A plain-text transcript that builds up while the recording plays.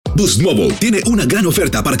Boost Mobile tiene una gran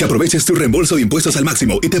oferta para que aproveches tu reembolso de impuestos al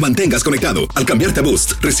máximo y te mantengas conectado. Al cambiarte a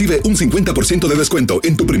Boost, recibe un 50% de descuento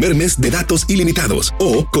en tu primer mes de datos ilimitados.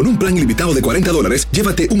 O, con un plan ilimitado de $40,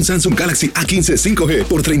 llévate un Samsung Galaxy A15 5G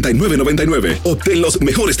por $39.99. Obtén los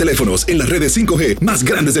mejores teléfonos en las redes 5G más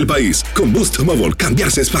grandes del país. Con Boost Mobile,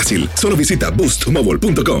 cambiarse es fácil. Solo visita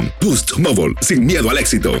boostmobile.com. Boost Mobile, sin miedo al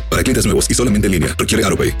éxito. Para clientes nuevos y solamente en línea, requiere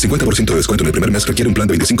AroPay. 50% de descuento en el primer mes requiere un plan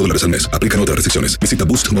de $25 al mes. Aplican otras restricciones. Visita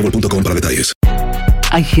boostmobile.com para detalles.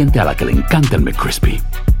 Hay gente a la que le encanta el McCrispy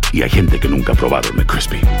y hay gente que nunca ha probado el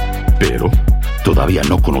McCrispy. Pero todavía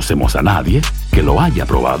no conocemos a nadie que lo haya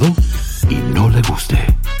probado y no le guste.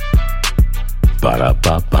 Para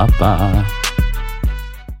pa pa pa.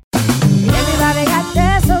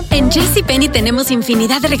 En JCPenney tenemos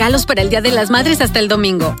infinidad de regalos para el Día de las Madres hasta el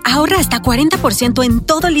domingo. Ahorra hasta 40% en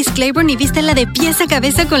todo Liz Claiborne y vístela de pies a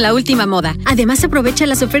cabeza con la última moda. Además, aprovecha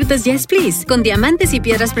las ofertas Yes Please, con diamantes y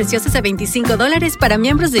piedras preciosas a $25 para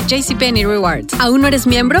miembros de JCPenney Rewards. ¿Aún no eres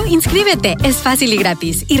miembro? Inscríbete. Es fácil y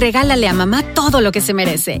gratis. Y regálale a mamá todo lo que se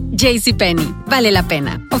merece. JCPenney. Vale la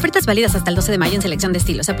pena. Ofertas válidas hasta el 12 de mayo en selección de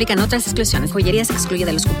estilos. Aplican otras exclusiones. Joyería se excluye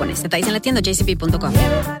de los cupones. Detalles en la tienda jcp.com.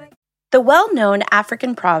 The well-known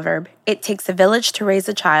African proverb, "It takes a village to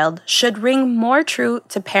raise a child," should ring more true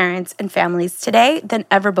to parents and families today than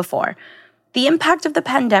ever before. The impact of the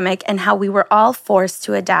pandemic and how we were all forced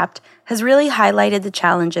to adapt has really highlighted the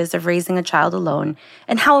challenges of raising a child alone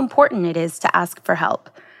and how important it is to ask for help.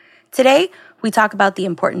 Today, we talk about the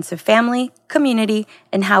importance of family, community,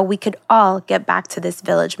 and how we could all get back to this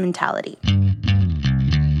village mentality.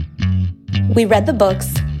 We read the books,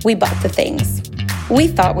 we bought the things. We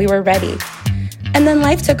thought we were ready. And then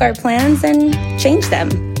life took our plans and changed them.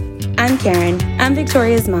 I'm Karen, I'm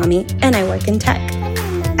Victoria's mommy, and I work in tech.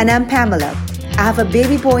 And I'm Pamela. I have a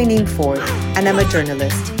baby boy named Ford, and I'm a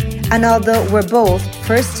journalist. And although we're both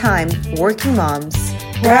first-time working moms,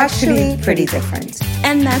 we're actually pretty different.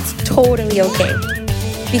 And that's totally okay.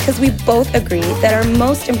 Because we both agree that our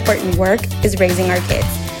most important work is raising our kids.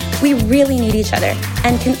 We really need each other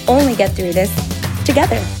and can only get through this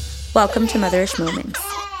together. Welcome to Motherish Moments.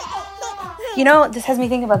 You know, this has me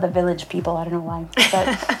thinking about the village people. I don't know why.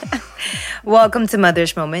 But welcome to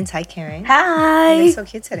Motherish Moments. Hi, Karen. Hi. You look so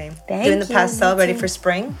cute today. Thank Doing the you. pastel, ready for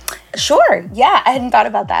spring? Sure. Yeah, I hadn't thought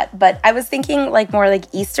about that. But I was thinking like more like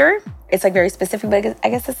Easter. It's like very specific, but I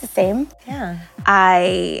guess it's the same. Yeah.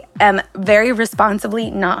 I am very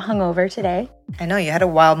responsibly not hungover today. I know, you had a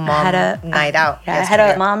wild mom night out. Yeah, I had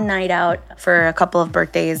a mom night out for a couple of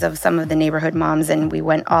birthdays of some of the neighborhood moms, and we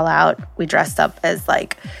went all out. We dressed up as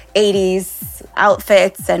like 80s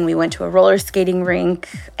outfits, and we went to a roller skating rink,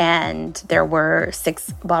 and there were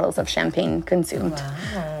 6 bottles of champagne consumed.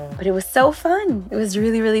 Wow. But it was so fun. It was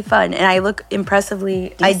really, really fun. And I look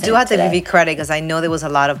impressively decent I do have to today. give you credit because I know there was a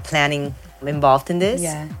lot of planning involved in this.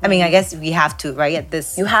 Yeah. I mean, I guess we have to, right? At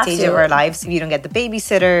this stage of our lives, if you don't get the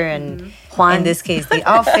babysitter and Juan. In this case, the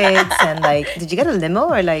outfits and like, did you get a limo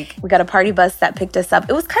or like? We got a party bus that picked us up.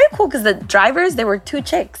 It was kind of cool because the drivers, they were 2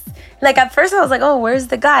 chicks. Like at first I was like, oh, where's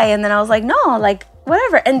the guy? And then I was like, no, like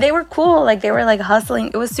whatever. And they were cool. Like they were like hustling.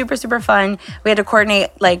 It was super, super fun. We had to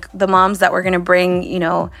coordinate like the moms that were going to bring, you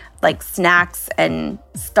know, like snacks and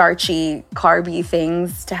starchy, carby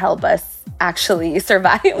things to help us actually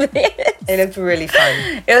survive it. It looked really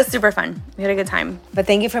fun. It was super fun. We had a good time. But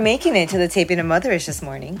thank you for making it to the taping of Motherish this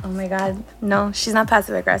morning. Oh my God. No, she's not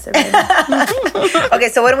passive aggressive. Okay,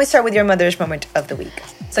 so why don't we start with your Motherish moment of the week?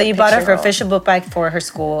 So you bought her her official book bag for her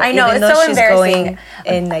school. I know, even it's though so she's embarrassing. Going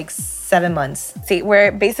in like 7 months. See,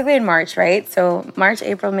 we're basically in March, right? So March,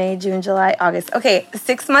 April, May, June, July, August. Okay,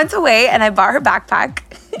 6 months away, and I bought her backpack.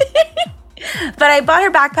 But I bought her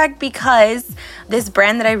backpack because this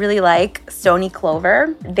brand that I really like, Stony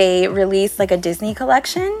Clover, they released like a Disney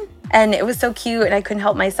collection, and it was so cute, and I couldn't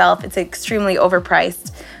help myself. It's extremely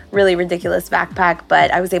overpriced, really ridiculous backpack, but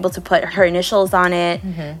I was able to put her initials on it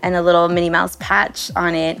and a little Minnie Mouse patch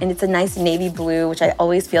on it, and it's a nice navy blue, which I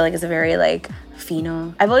always feel like is a very like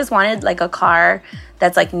fino. I've always wanted like a car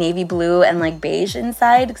that's like navy blue and like beige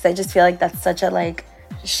inside, because I just feel like that's such a like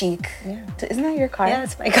chic. Yeah. Isn't that your car? Yeah,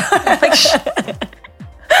 it's my car.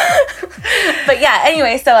 But yeah,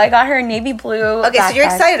 anyway, so I got her a navy blue Okay, backpack. so you're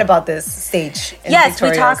excited about this stage in Yes,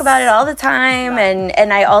 Victoria's. we talk about it all the time.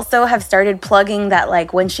 And I also have started plugging that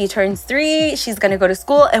like when she turns 3, she's going to go to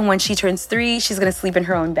school. And when she turns 3, she's going to sleep in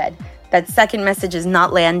her own bed. That second message is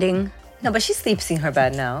not landing. No, but she sleeps in her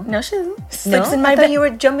bed now. No, she doesn't. Sleeps in my I bed. thought you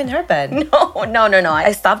were jumping in her bed. No.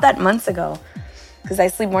 I stopped that months ago because I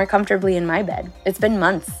sleep more comfortably in my bed. It's been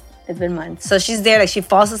months. So she's there, like she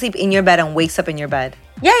falls asleep in your bed and wakes up in your bed.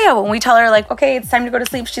 Yeah. When we tell her, like, okay, it's time to go to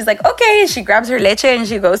sleep, she's like, okay. She grabs her leche and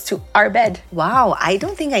she goes to our bed. Wow, I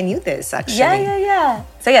don't think I knew this, actually. Yeah.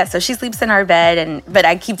 So she sleeps in our bed, but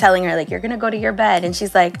I keep telling her, like, you're going to go to your bed. And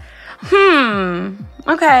she's like,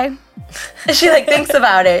 okay. And she, like, thinks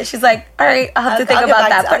about it. She's like, all right, I'll have to think about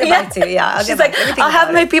that. I'll get back to you. Yeah, she's like, I'll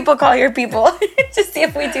have my people call your people to see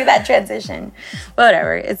if we do that transition.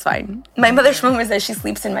 Whatever, it's fine. My mother's moment is that she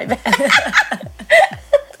sleeps in my bed.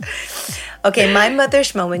 Okay, my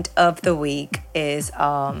mother's moment of the week is,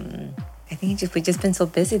 I think we've just been so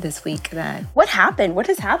busy this week that... What happened? What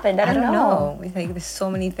has happened? I don't know. We think there's so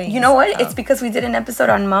many things. You know what? It's because we did an episode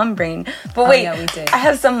on mom brain. But wait, yeah, we did. I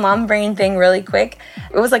have some mom brain thing really quick.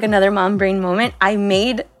 It was like another mom brain moment. I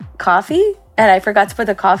made coffee and I forgot to put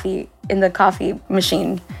the coffee in the coffee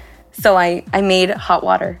machine. So I made hot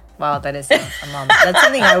water. Wow, that is a mom. That's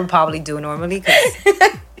something I would probably do normally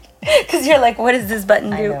because you're like, what does this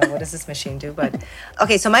button do? I know, what does this machine do? But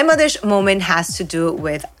okay, so my mother's moment has to do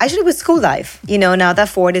with school life. You know, now that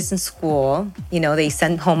Ford is in school, you know, they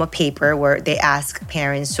send home a paper where they ask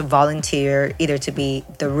parents to volunteer either to be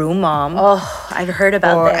the room mom. Oh, I've heard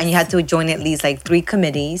about this. And you had to join at least like 3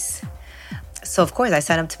 committees. So of course I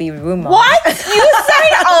signed up to be room mom. What? You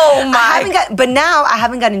signed? Oh my! But now I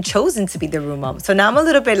haven't gotten chosen to be the room mom. So now I'm a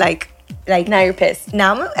little bit like now you're pissed.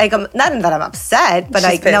 Now I'm not that I'm upset, but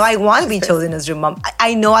now I want to be chosen as room mom.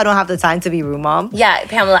 I know I don't have the time to be room mom. Yeah,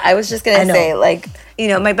 Pamela, I was just gonna say, like, you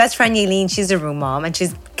know, my best friend Yaelin, she's a room mom and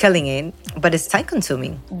she's killing it, but it's time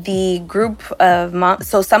consuming. The group of moms,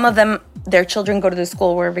 so some of them, their children go to the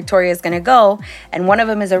school where Victoria is gonna go, and one of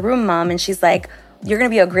them is a room mom, and she's like, "You're gonna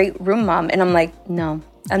be a great room mom," and I'm like, "No,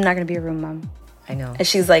 I'm not gonna be a room mom." I know. And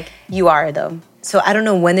she's like, "You are though." So I don't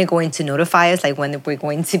know when they're going to notify us, like when we're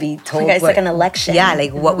going to be told. It's like an election. Yeah,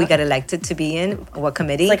 like what we got elected to be in, what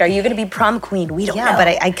committee. It's like, are you going to be prom queen? We don't know. Yeah, but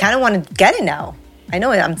I kind of want to get it now. I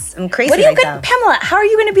know I'm crazy what are you right now. Pamela, how are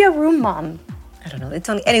you going to be a room mom? I don't know. It's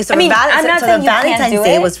only anyway. So I'm not saying Valentine's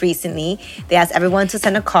Day was recently. They asked everyone to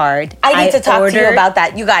send a card. I need to talk to you about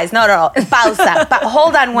that, you guys. No. Pausa.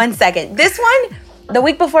 Hold on 1 second. This one, the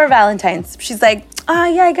week before Valentine's, she's like,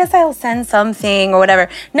 yeah, I guess I'll send something or whatever.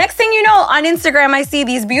 Next thing you know, on Instagram, I see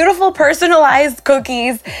these beautiful personalized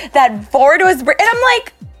cookies that Ford was... And I'm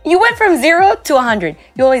like, you went from 0 to 100.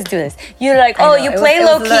 You always do this. You're like, you play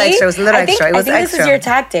low key. It was a little extra. I think this is your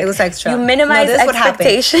tactic. It was extra. You minimize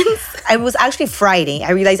expectations. It was actually Friday.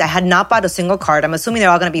 I realized I had not bought a single card. I'm assuming they're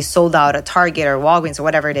all going to be sold out at Target or Walgreens or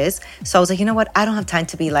whatever it is. So I was like, you know what? I don't have time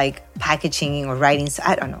to be like packaging or writing. So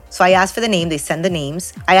I don't know. So I asked for the name. They send the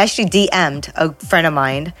names. I actually DM'd a friend of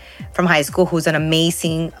mine from high school who's an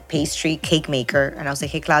amazing pastry cake maker. And I was like,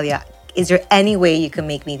 hey, Claudia, is there any way you can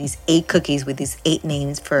make me these 8 cookies with these 8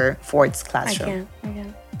 names for Ford's classroom? I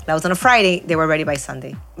can. That was on a Friday. They were ready by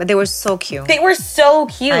Sunday. But they were so cute. They were so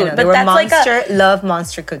cute. I know. They were love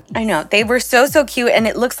monster cookies. I know. They were so cute. And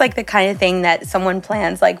it looks like the kind of thing that someone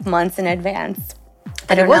plans like months in advance.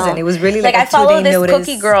 But it wasn't. It was really like a 2-day notice. I follow this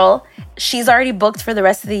cookie girl. She's already booked for the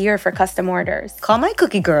rest of the year for custom orders. Call my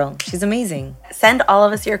cookie girl. She's amazing. Send all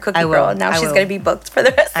of us your cookie girl. Now she's going to be booked for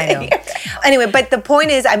the rest of the year. Anyway, but the point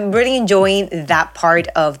is I'm really enjoying that part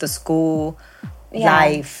of the school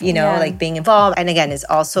life, you know, like being involved. And again, it's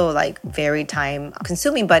also like very time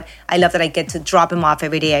consuming, but I love that I get to drop him off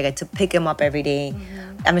every day. I get to pick him up every day.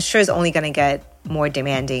 Mm-hmm. I'm sure it's only going to get more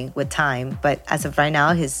demanding with time. But as of right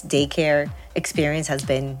now, his daycare experience has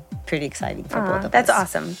been pretty exciting for both of us. That's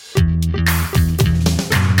awesome.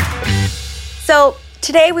 So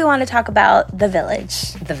today we want to talk about The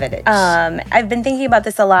Village. The Village. I've been thinking about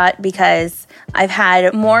this a lot because I've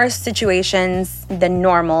had more situations than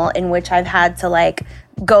normal in which I've had to like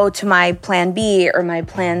go to my plan B or my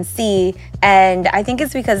plan C. And I think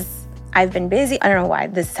it's because I've been busy. I don't know why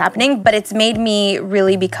this is happening, but it's made me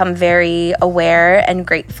really become very aware and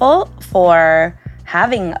grateful for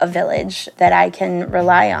having a village that I can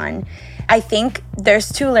rely on. I think there's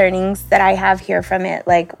 2 learnings that I have here from it.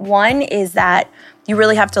 Like, one is that you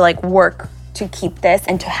really have to like work to keep this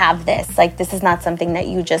and to have this. Like, this is not something that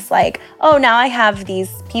you just like, oh, now I have these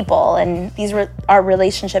people, and these are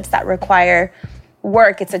relationships that require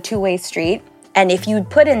work. It's a 2-way street. And if you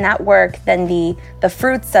put in that work, then the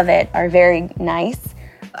fruits of it are very nice.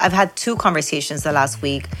 I've had 2 conversations the last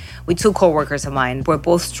week with 2 coworkers of mine. We're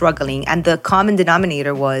both struggling. And the common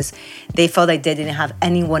denominator was they felt like they didn't have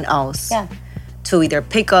anyone else to either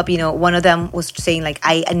pick up, one of them was saying like,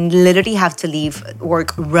 I literally have to leave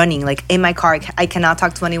work running, like in my car. I cannot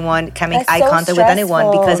talk to anyone, can't make eye contact with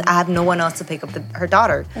anyone because I have no one else to pick up her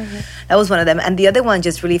daughter. That was one of them. And the other one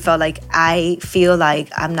just really felt like, I feel like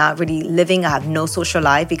I'm not really living. I have no social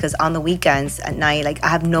life because on the weekends at night, like I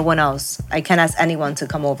have no one else. I can't ask anyone to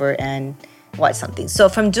come over and watch something. So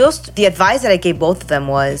from just the advice that I gave both of them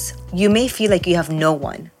was, you may feel like you have no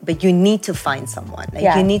one, but you need to find someone.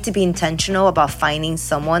 Like you need to be intentional about finding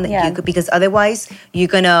someone that you could, because otherwise you're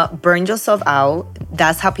gonna burn yourself out.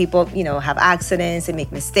 That's how people, have accidents and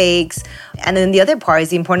make mistakes. And then the other part is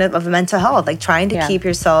the importance of mental health, like trying to keep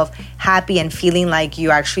yourself happy and feeling like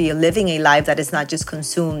you're actually living a life that is not just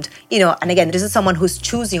consumed. And again, this is someone who's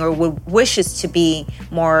choosing or wishes to be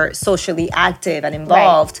more socially active and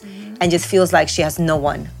involved. Right. And just feels like she has no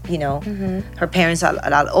one, Her parents are a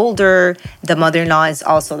lot older. The mother-in-law is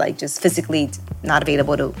also like just physically not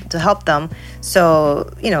available to help them.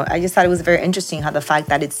 So, I just thought it was very interesting how the fact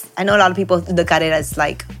that I know a lot of people look at it as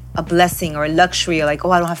like a blessing or a luxury or like, oh,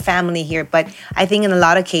 I don't have family here. But I think in a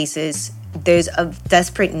lot of cases, there's a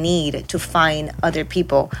desperate need to find other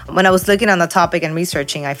people. When I was looking on the topic and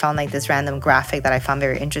researching, I found like this random graphic that I found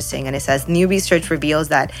very interesting. And it says, new research reveals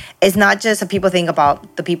that it's not just that people think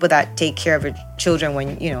about the people that take care of your children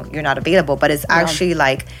when, you're not available, but it's actually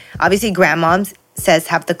like, obviously grandmoms says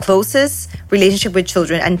have the closest relationship with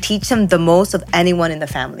children and teach them the most of anyone in the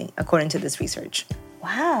family, according to this research.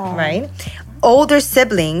 Wow. Right? Older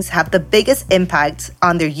siblings have the biggest impact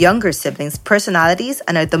on their younger siblings' personalities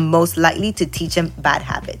and are the most likely to teach them bad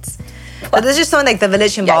habits. So this is just something like the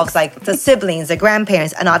village involves like the siblings, the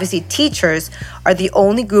grandparents, and obviously teachers are the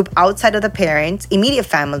only group outside of the parents' immediate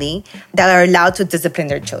family that are allowed to discipline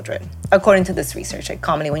their children, according to this research. Like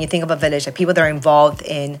commonly, when you think of a village, like people that are involved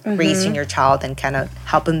in raising your child and kind of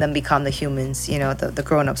helping them become the humans, the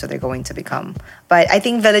grown-ups that they're going to become. But I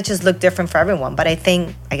think villages look different for everyone. But I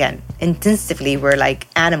think, again, instinctively, we're like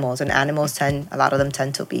animals, and animals a lot of them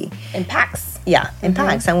tend to be in packs. Yeah, in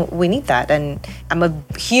packs, and we need that. And I'm a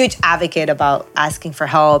huge advocate about asking for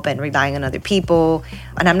help and relying on other people.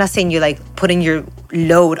 And I'm not saying you're like putting your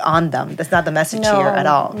load on them. That's not the message here at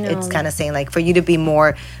all. No. It's kind of saying like for you to be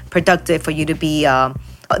more productive, for you to be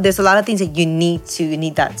there's a lot of things that you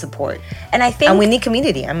need that support. And I think, and we need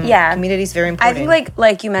community. Community is very important. I think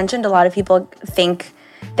like you mentioned, a lot of people think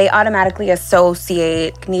they automatically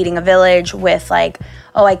associate needing a village with like,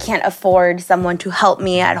 oh, I can't afford someone to help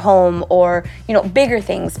me at home or, bigger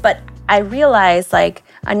things. But I realized like,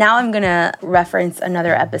 now I'm going to reference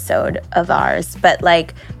another episode of ours, but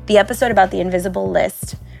like the episode about the invisible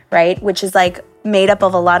list, right? Which is like made up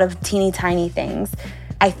of a lot of teeny tiny things.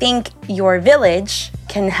 I think your village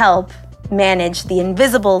can help manage the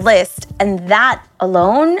invisible list, and that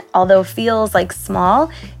alone, although feels like small,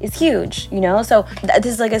 is huge, So this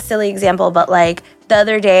is like a silly example, but like the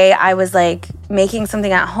other day I was like making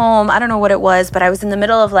something at home. I don't know what it was, but I was in the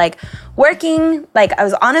middle of like working, like I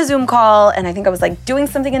was on a Zoom call, and I think I was like doing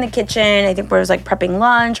something in the kitchen. I think where I was like prepping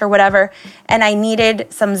lunch or whatever, and I needed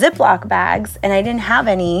some Ziploc bags, and I didn't have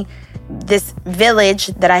any. This village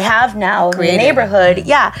that I have now in the neighborhood.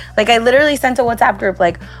 Yeah. Like I literally sent a WhatsApp group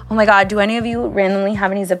like, oh my God, do any of you randomly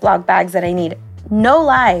have any Ziploc bags that I need? No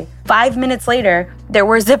lie. 5 minutes later, there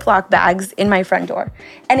were Ziploc bags in my front door.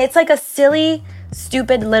 And it's like a silly,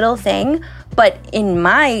 stupid little thing. But in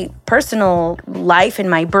my personal life, in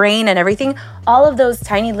my brain and everything, all of those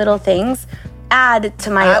tiny little things add to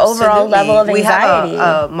my overall level of anxiety. We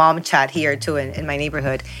have a mom chat here too in my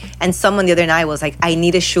neighborhood, and someone the other night was like, I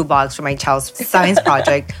need a shoebox for my child's science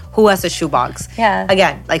project. Who has a shoebox? Yeah.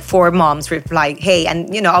 Again, like 4 moms replied, hey,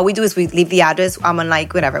 and all we do is we leave the address. I'm on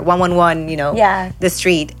like whatever 111, the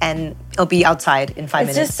street, and it'll be outside in 5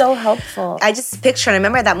 minutes. It's just so helpful. I just picture, and I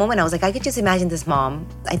remember at that moment I was like, I could just imagine this mom.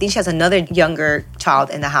 I think she has another younger child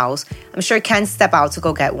in the house. I'm sure can't step out to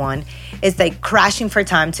go get one. It's like crashing for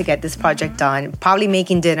time to get this project done, probably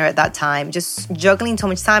making dinner at that time, just juggling so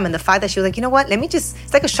much time. And the fact that she was like, you know what,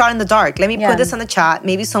 it's like a shot in the dark. Let me put this on the chat.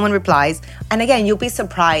 Maybe someone replies. And again, you'll be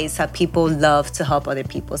surprised how people love to help other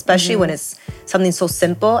people, especially when it's something so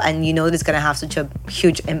simple and it's going to have such a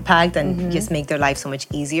huge impact and just make their life so much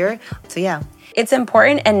easier. So yeah. It's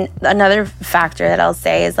important. And another factor that I'll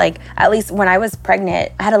say is like, at least when I was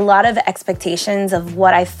pregnant, I had a lot of expectations of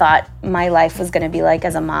what I thought my life was going to be like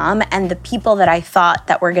as a mom and the people that I thought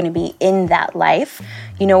that were going to be in that life.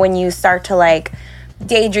 When you start to like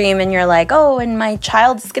daydream and you're like, oh, and my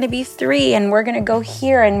child is going to be 3 and we're going to go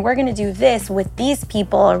here and we're going to do this with these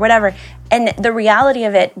people or whatever. And the reality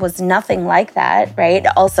of it was nothing like that, right?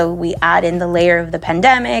 Also, we add in the layer of the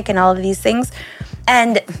pandemic and all of these things.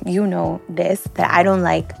 And you know this, that I don't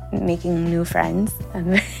like making new friends.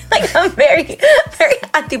 I'm very, very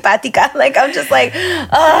antipática. Like, I'm just like,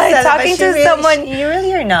 talking to someone. You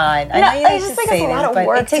really are not. I know you it's just like it's a lot of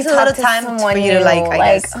work. It takes a little time for you to like, I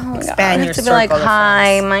guess, expand your circle of friends.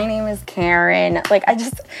 Hi, my name is Karen. Like, I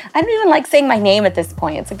don't even like saying my name at this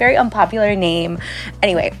point. It's a very unpopular name.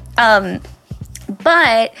 Anyway,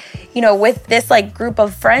 but, you know, with this like group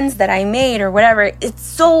of friends that I made or whatever, it's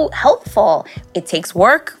so helpful. It takes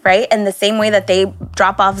work, right? And the same way that they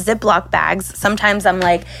drop off Ziploc bags, sometimes I'm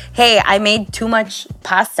like, hey, I made too much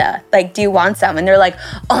pasta. Like, do you want some? And they're like,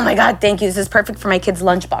 oh my God, thank you. This is perfect for my kid's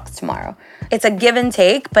lunchbox tomorrow. It's a give and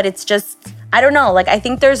take, but it's just, I don't know. Like, I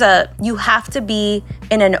think you have to be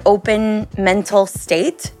in an open mental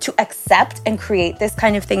state to accept and create this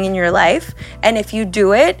kind of thing in your life. And if you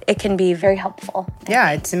do it, it can be very helpful.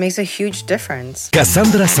 Yeah, it makes a huge difference.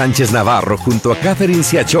 Cassandra Sánchez Navarro junto a Catherine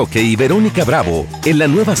Siachoque y Verónica Bravo en la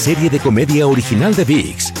nueva serie de comedia original de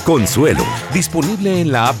ViX, Consuelo, disponible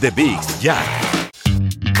en la app de ViX ya.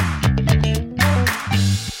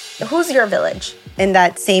 Who's your village? In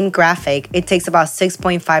that same graphic, it takes about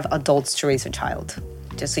 6.5 adults to raise a child,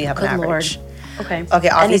 just so you have an average. Lord. Okay,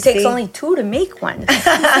 obviously. And it takes only 2 to make one.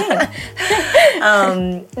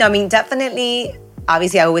 No, I mean, definitely,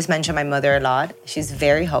 obviously, I always mention my mother a lot. She's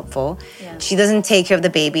very helpful. Yeah. She doesn't take care of the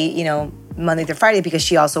baby, you know, Monday through Friday because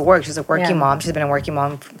she also works. She's a working mom. She's been a working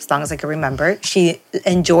mom for as long as I can remember. She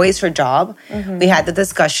enjoys her job. Mm-hmm. We had the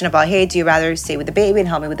discussion about, hey, do you rather stay with the baby and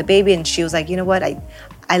help me with the baby? And she was like, you know what?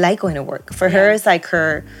 I like going to work. For her, it's like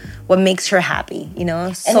what makes her happy, you know?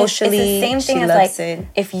 And socially, it's the same thing as like,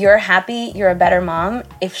 if you're happy, you're a better mom.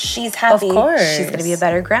 If she's happy, she's going to be a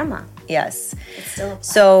better grandma. Yes.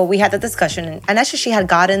 So we had the discussion, and actually she had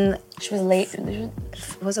gotten... She was late.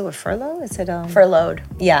 Was it with furlough? Is it furloughed?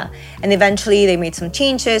 Yeah. And eventually they made some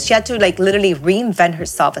changes. She had to like literally reinvent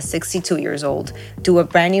herself at 62 years old, do a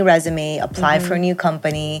brand new resume, apply for a new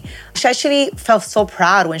company. She actually felt so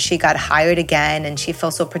proud when she got hired again, and she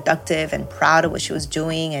felt so productive and proud of what she was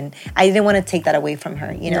doing. And I didn't want to take that away from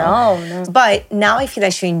her, you know? No. But now I feel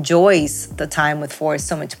like she enjoys the time with Forrest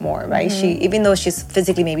so much more, right? She, even though she's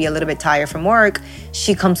physically maybe a little bit tired from work,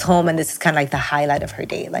 she comes home and this is kind of like the highlight of her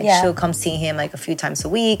day. Like she'll come see him like a few times a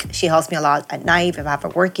week. She helps me a lot at night if I have a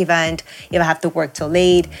work event, if I have to work till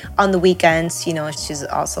late. On the weekends, you know, she's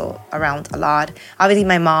also around a lot. Obviously,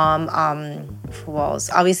 my mom, who else?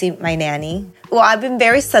 Obviously, my nanny. Well, I've been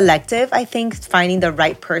very selective, I think, finding the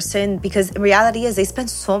right person, because the reality is they spend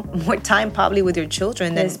so more time probably with your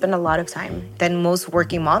children They spend a lot of time than most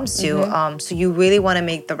working moms do. So you really want to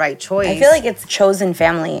make the right choice. I feel like it's chosen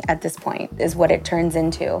family at this point is what it turns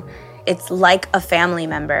into. It's like a family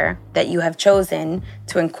member that you have chosen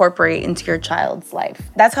to incorporate into your child's life.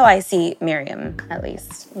 That's how I see Miriam, at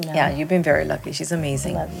least. You know? Yeah, you've been very lucky. She's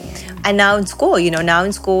amazing. I love you. And now in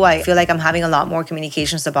school, I feel like I'm having a lot more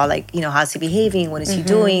communications about, like, you know, how's he behaving? What is he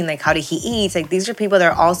doing? Like, how did he eat? Like, these are people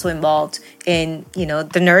that are also involved in, you know,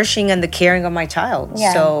 the nourishing and the caring of my child.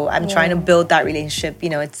 Yeah. So I'm trying to build that relationship. You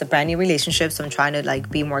know, it's a brand new relationship, so I'm trying to, like,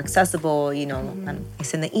 be more accessible. You know, I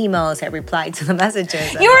send the emails, I reply to the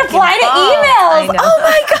messages. You reply to emails? Oh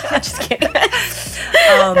my God. Just kidding.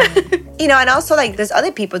 You know, and also, like, there's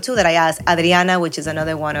other people too that I asked. Adriana, which is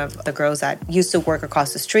another one of the girls that used to work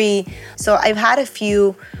across the street. So I've had a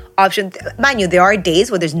few options. Mind you, there are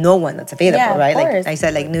days where there's no one that's available, right? Like I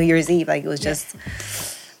said, like New Year's Eve, like it was just...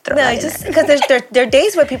 No, just because there are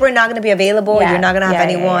days where people are not going to be available. You're not going to have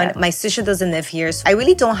anyone. Yeah. My sister doesn't live here. So I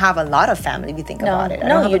really don't have a lot of family if you think about it. I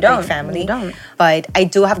don't have a big family. You don't. But I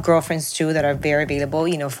do have girlfriends too that are very available,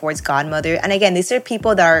 you know, Ford's godmother. And again, these are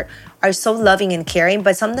people that are so loving and caring.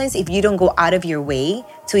 But sometimes if you don't go out of your way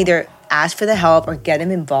to either ask for the help or get them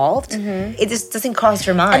involved, it just doesn't cross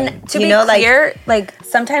your mind. And to be clear, like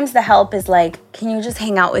sometimes the help is like, can you just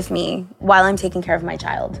hang out with me while I'm taking care of my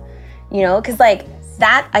child? You know, because like,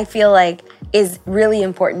 that I feel like is really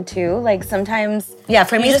important too. Like sometimes,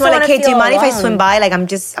 for me, it's more like, hey, do you mind if I swim by? Like I'm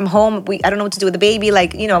home. I don't know what to do with the baby.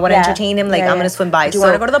 Like, you know, I want to entertain him. Like I'm gonna swim by. Do you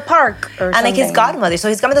want to go to the park? Or something? Like his godmother. So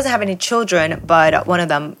his godmother doesn't have any children, but one of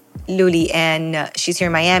them, Luli, and she's here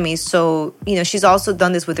in Miami. So, you know, she's also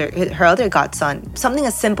done this with her other godson. Something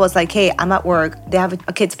as simple as like, hey, I'm at work. They have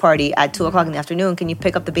a kids party at 2:00 in the afternoon. Can you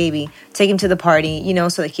pick up the baby, take him to the party, you know,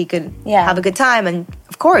 so that he could have a good time? And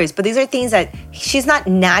of course, but these are things that she's not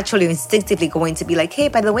naturally or instinctively going to be like, hey,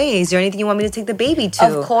 by the way, is there anything you want me to take the baby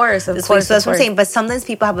to? Of course. So that's what I'm saying. But sometimes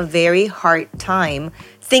people have a very hard time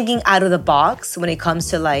thinking out of the box when it comes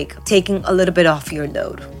to like taking a little bit off your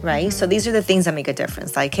load, right? So these are the things that make a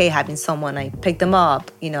difference. Like, hey, having someone like pick them up,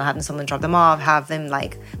 having someone drop them off, have them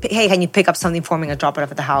like, hey, can you pick up something for me and drop it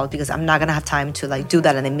off at the house, because I'm not gonna have time to like do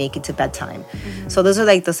that and then make it to bedtime. So those are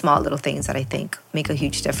like the small little things that I think make a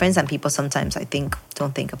huge difference, and people sometimes I think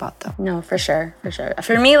don't think about them. No, for sure.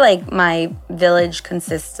 For me, like my village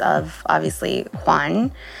consists of obviously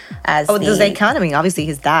Juan as does they count? I mean, obviously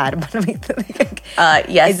his dad, but I mean,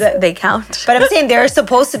 yes, they count. But I'm saying they're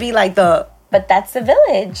supposed to be like But that's the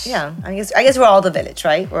village. Yeah, I guess we're all the village,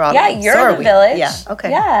 right? We're all you're the village. Yeah,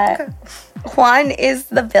 okay. Yeah. Okay. Juan is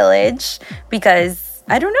the village because,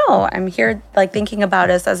 I don't know, I'm here like thinking about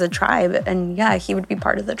us as a tribe, and yeah, he would be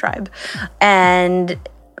part of the tribe. And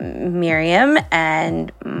Miriam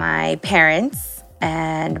and my parents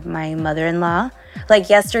and my mother-in-law. Like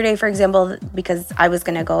yesterday, for example, because I was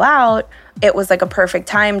going to go out, it was like a perfect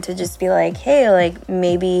time to just be like, hey, like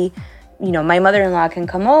maybe, my mother-in-law can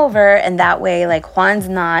come over, and that way like Juan's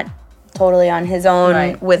not totally on his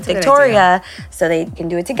own with Victoria, so they can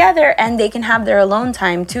do it together, and they can have their alone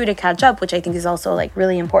time too to catch up, which I think is also like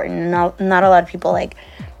really important. And not a lot of people like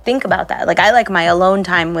think about that. Like I like my alone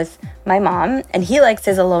time with my mom, and he likes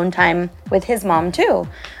his alone time with his mom too.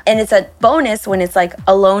 And it's a bonus when it's like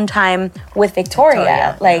alone time with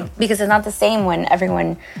Victoria, because it's not the same when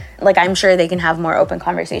everyone, like I'm sure they can have more open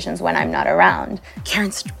conversations when I'm not around.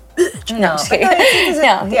 Karen's No, just kidding.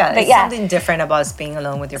 It's something different about us being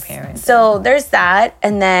alone with your parents. So there's that,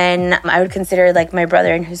 and then I would consider like my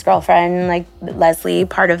brother and his girlfriend, like Leslie,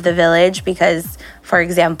 part of the village, because, for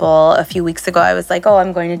example, a few weeks ago I was like, oh,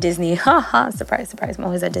 I'm going to Disney. Surprise, surprise, I'm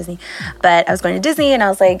always at Disney. But I was going to Disney, and I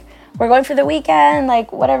was like, we're going for the weekend,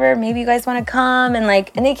 like whatever, maybe you guys want to come, and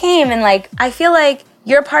they came, and like I feel like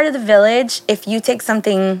you're part of the village if you take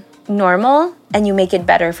something normal and you make it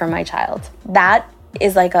better for my child. That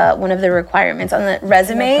is like one of the requirements on the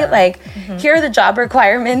resume. Like, here are the job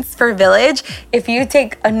requirements for Village. If you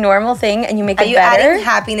take a normal thing and you make it better. Are you adding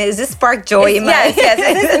happiness? Does this spark joy in my life? Yes.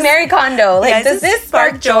 This is Mary Kondo. Like, does this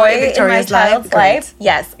spark joy in my child's life?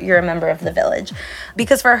 Yes, you're a member of the Village.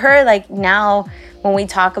 Because for her, like now, when we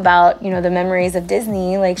talk about, the memories of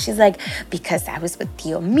Disney, like she's like, because I was with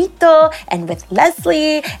Tio Mito and with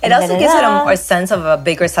Leslie. It also gives it a sense of a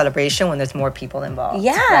bigger celebration when there's more people involved.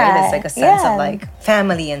 Yeah. Right? It's like a sense of like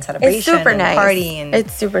family and celebration. It's super nice. Party. And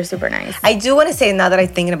it's super, super nice. I do want to say, now that I'm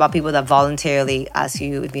thinking about people that voluntarily ask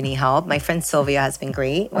you if you need help, my friend Sylvia has been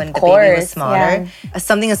great when the baby was smaller. Yeah.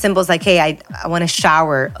 Something as simple as like, hey, I want to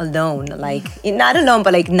shower alone. Like, not alone,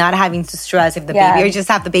 but like not having to stress if the baby, or just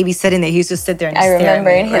have the baby sitting there. He used to sit there and I remember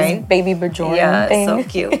in his baby Bajorn thing. So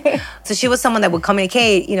cute. So she was someone that would come in,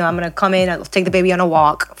 hey, I'm going to come in, I'll take the baby on a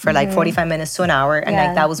walk for like 45 minutes to an hour. And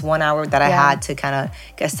like that was 1 hour that I had to kind of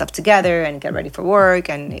get stuff together and get ready for work.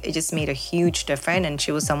 And it just made a huge difference. And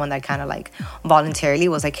she was someone that kind of like voluntarily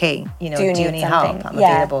was like, hey, do you need help? I'm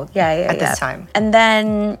available at this time. And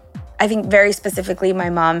then I think very specifically, my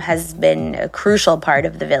mom has been a crucial part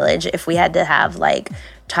of the Village. If we had to have like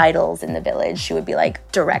titles in the Village, she would be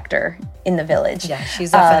like director in the Village. Yeah, she's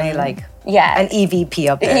definitely an EVP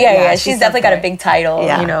up there. Yeah, she's definitely got a big title,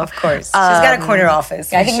 of course. She's got a corner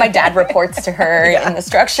office. I think my dad reports to her in the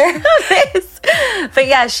structure of this. But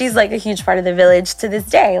yeah, she's like a huge part of the Village to this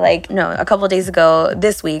day. Like, a couple of days ago,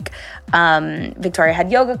 this week, Victoria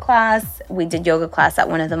had yoga class. We did yoga class at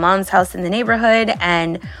one of the mom's house in the neighborhood,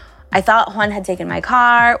 and I thought Juan had taken my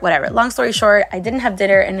car, whatever. Long story short, I didn't have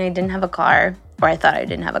dinner and I didn't have a car. Or I thought I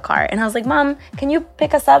didn't have a car. And I was like, Mom, can you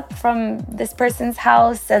pick us up from this person's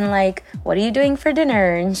house? And like, what are you doing for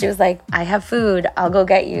dinner? And she was like, I have food. I'll go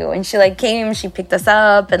get you. And she like came, she picked us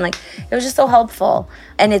up. And like, it was just so helpful.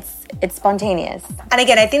 And it's spontaneous. And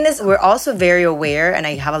again, I think we're also very aware, and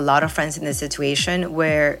I have a lot of friends in this situation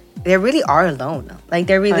where they really are alone. Like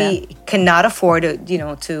they really cannot afford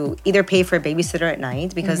to either pay for a babysitter at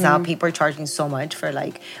night, because now people are charging so much for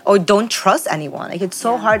or don't trust anyone. Like it's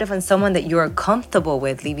so hard to find someone that you're comfortable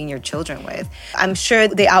with leaving your children with. I'm sure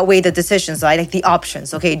they outweigh the decisions, right? Like the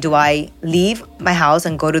options. Okay, do I leave my house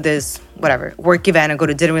and go to this work event and go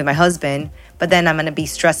to dinner with my husband, but then I'm going to be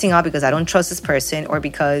stressing out because I don't trust this person, or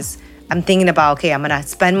because I'm thinking about, okay, I'm going to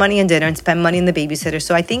spend money on dinner and spend money on the babysitter.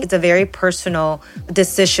 So I think it's a very personal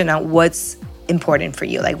decision on what's important for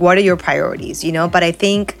you. Like, what are your priorities, But I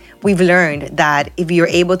think we've learned that if you're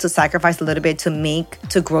able to sacrifice a little bit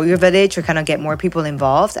to grow your village or kind of get more people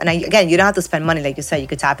involved, and again, you don't have to spend money, like you said, you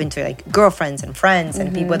could tap into like girlfriends and friends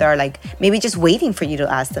and people that are like maybe just waiting for you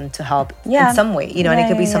to ask them to help in some way, and it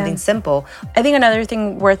could be something simple. I think another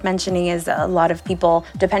thing worth mentioning is a lot of people,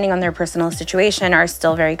 depending on their personal situation, are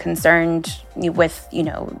still very concerned with,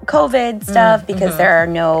 COVID stuff because there are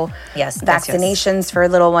no vaccinations for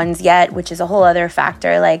little ones yet, which is a whole other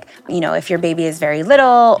factor. Like, if your baby is very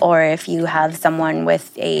little or if you have someone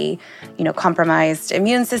with a, compromised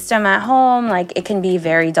immune system at home, like it can be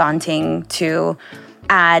very daunting to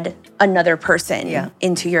add another person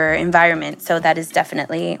into your environment. So that is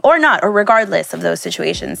definitely, or regardless of those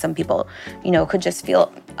situations, some people, could just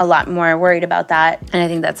feel a lot more worried about that. And I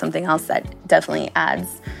think that's something else that definitely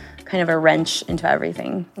adds kind of a wrench into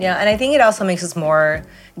everything. Yeah, and I think it also makes us more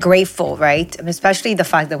grateful, right? Especially the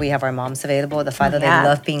fact that we have our moms available, the fact that they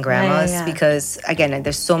love being grandmas, because again,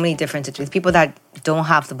 there's so many different situations. People that don't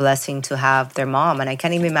have the blessing to have their mom, and I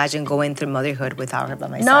can't even imagine going through motherhood without her by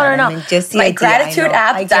my side. No. I mean, just my gratitude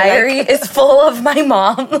app diary is full of my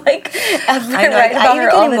mom. Like, I write about her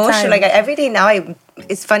all the time. Like every day now,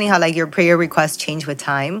 it's funny how like your prayer requests change with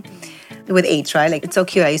time. With age, right? Like, it's so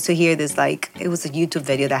cute. I used to hear this, like, it was a YouTube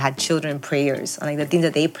video that had children prayers on, like, the things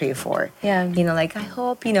that they pray for. Yeah. Like, I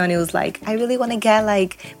hope, and it was like, I really want to get,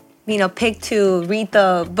 like, picked to read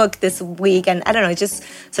the book this week. And I don't know, it's just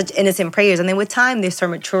such innocent prayers. And then with time, they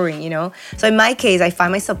start maturing, So in my case, I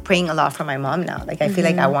find myself praying a lot for my mom now. Like, I feel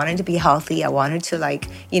like I want her to be healthy. I want her to, like,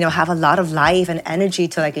 have a lot of life and energy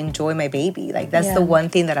to, like, enjoy my baby. Like, that's the one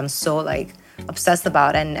thing that I'm so, like, obsessed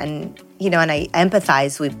about. And I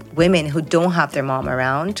empathize with women who don't have their mom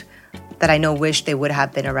around that I know wish they would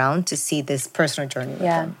have been around to see this personal journey with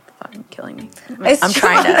them. I'm killing me. I'm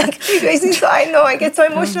trying to. I know. I get so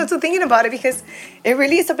emotional to thinking about it because it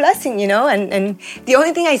really is a blessing, And the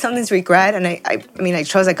only thing I sometimes regret, and I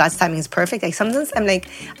trust that God's timing is perfect. Like sometimes I'm like,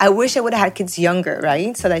 I wish I would have had kids younger,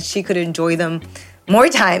 right? So that she could enjoy them more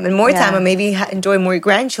time, and maybe enjoy more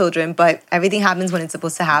grandchildren. But everything happens when it's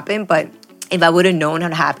supposed to happen. But if I would have known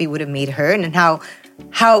how happy it would have made her and how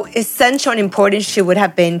essential and important she would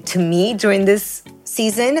have been to me during this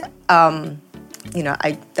season,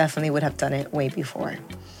 I definitely would have done it way before.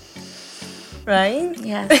 Right?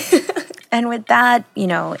 Yes. And with that,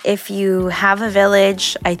 if you have a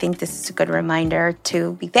village, I think this is a good reminder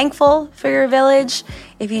to be thankful for your village.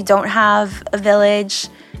 If you don't have a village,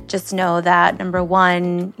 just know that, number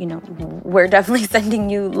one, we're definitely sending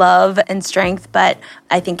you love and strength, but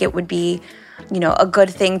I think it would be, a good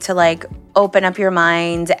thing to like open up your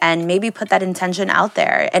mind and maybe put that intention out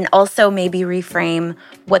there and also maybe reframe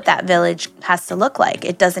what that village has to look like.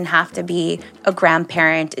 It doesn't have to be a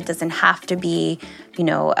grandparent. It doesn't have to be,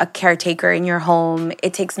 a caretaker in your home.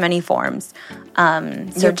 It takes many forms.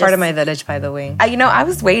 You're part of my village, by the way. I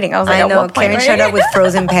was waiting. I was like, I know. Karen showed up with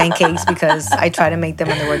frozen pancakes because I try to make them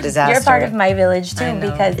when the word disaster. You're part of my village too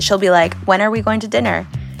because she'll be like, when are we going to dinner?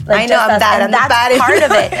 Like, I know, I'm that. And that's part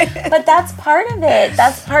of it. But that's part of it.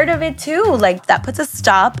 That's part of it too. Like, that puts a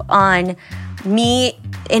stop on me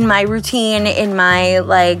in my routine, in my,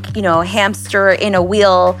 hamster in a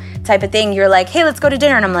wheel type of thing. You're like, hey, let's go to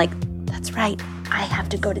dinner. And I'm like, that's right. I have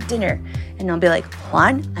to go to dinner. And I'll be like,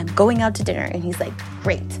 Juan, I'm going out to dinner. And he's like,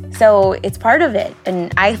 great. So it's part of it.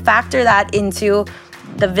 And I factor that into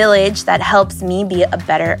the village that helps me be a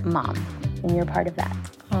better mom. And you're part of that.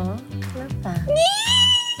 Oh, I love that.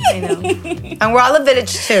 I know. And we're all a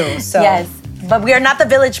village too, so. Yes, but we are not the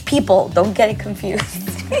village people. Don't get it confused.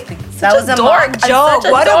 That was a dork joke.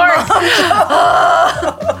 What a mom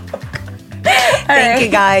joke. Thank you,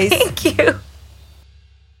 guys. Thank you.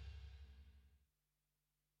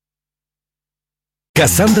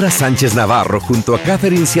 Cassandra Sánchez Navarro junto a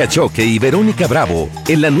Catherine Siachoque y Verónica Bravo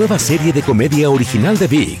en la nueva serie de comedia original de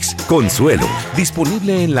ViX, Consuelo,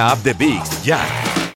 disponible en la app de ViX ya.